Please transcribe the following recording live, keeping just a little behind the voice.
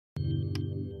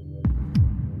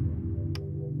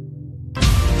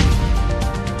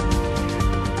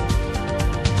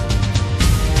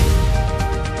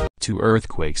Two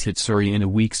earthquakes hit Surrey in a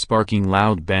week, sparking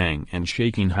loud bang and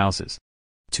shaking houses.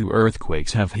 Two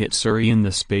earthquakes have hit Surrey in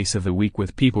the space of a week,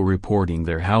 with people reporting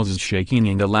their houses shaking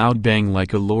and a loud bang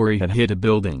like a lorry had hit a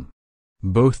building.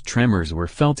 Both tremors were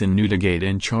felt in Newdigate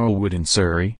and Charlwood in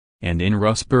Surrey, and in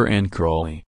Rusper and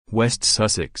Crawley, West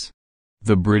Sussex.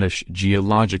 The British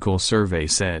Geological Survey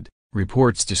said,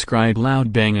 reports described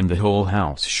loud bang and the whole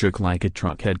house shook like a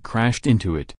truck had crashed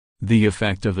into it. The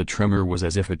effect of the tremor was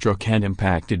as if a truck had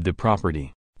impacted the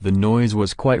property. The noise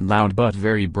was quite loud but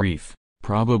very brief,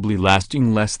 probably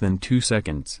lasting less than 2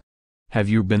 seconds. Have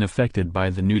you been affected by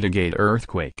the Newdigate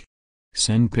earthquake?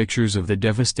 Send pictures of the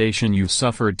devastation you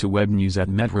suffered to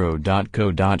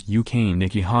webnews@metro.co.uk.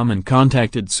 Nikki Haman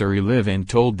contacted Surrey Live and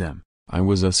told them, "I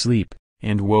was asleep,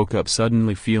 and woke up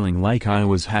suddenly feeling like I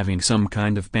was having some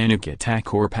kind of panic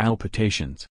attack or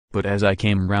palpitations, but as I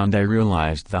came round I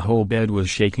realized the whole bed was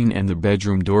shaking and the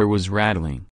bedroom door was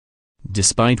rattling.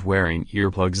 Despite wearing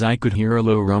earplugs I could hear a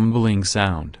low rumbling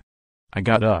sound. I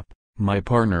got up, my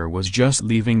partner was just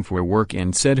leaving for work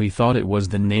and said he thought it was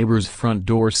the neighbor's front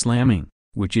door slamming,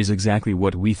 which is exactly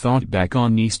what we thought back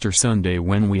on Easter Sunday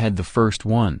when we had the first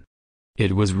one.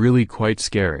 It was really quite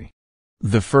scary."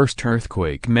 The first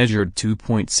earthquake measured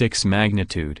 2.6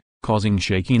 magnitude, causing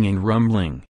shaking and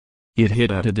rumbling. It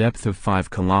hit at a depth of 5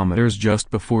 kilometers just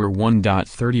before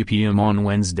 1:30 p.m. on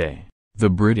Wednesday, the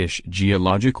British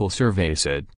Geological Survey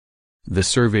said. The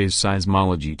survey's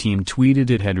seismology team tweeted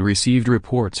it had received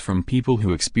reports from people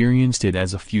who experienced it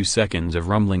as a few seconds of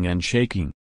rumbling and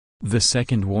shaking. The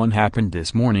second one happened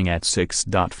this morning at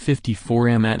 6:54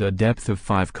 am at a depth of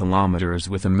 5 kilometers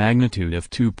with a magnitude of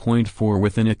 2.4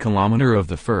 within a kilometer of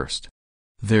the first.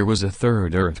 There was a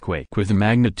third earthquake with a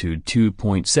magnitude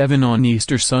 2.7 on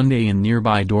Easter Sunday in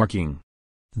nearby Dorking.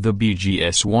 The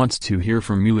BGS wants to hear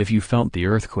from you if you felt the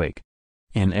earthquake.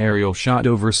 An aerial shot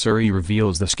over Surrey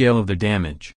reveals the scale of the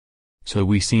damage. So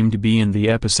we seem to be in the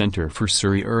epicenter for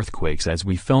Surrey earthquakes, as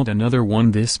we felt another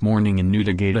one this morning in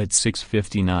Newdigate at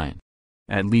 6:59.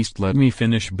 At least let me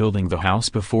finish building the house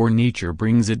before nature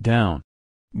brings it down.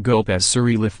 Gulp as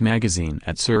Surrey Live magazine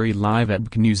at Surrey Live at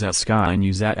BKnews at Sky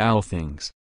News at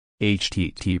Althings.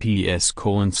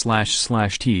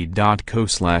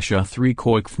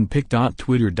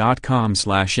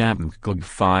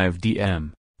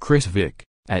 https://t.co/a3koikfnpic.twitter.com/amkglg5dm. Chris Vick,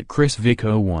 at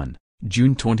chrisvick01.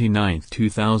 June 29,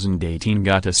 2018.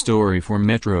 Got a story for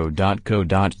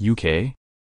metro.co.uk?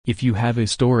 If you have a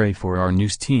story for our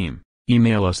news team,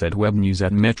 email us at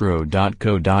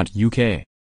webnews@metro.co.uk.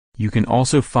 You can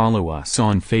also follow us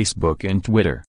on Facebook and Twitter.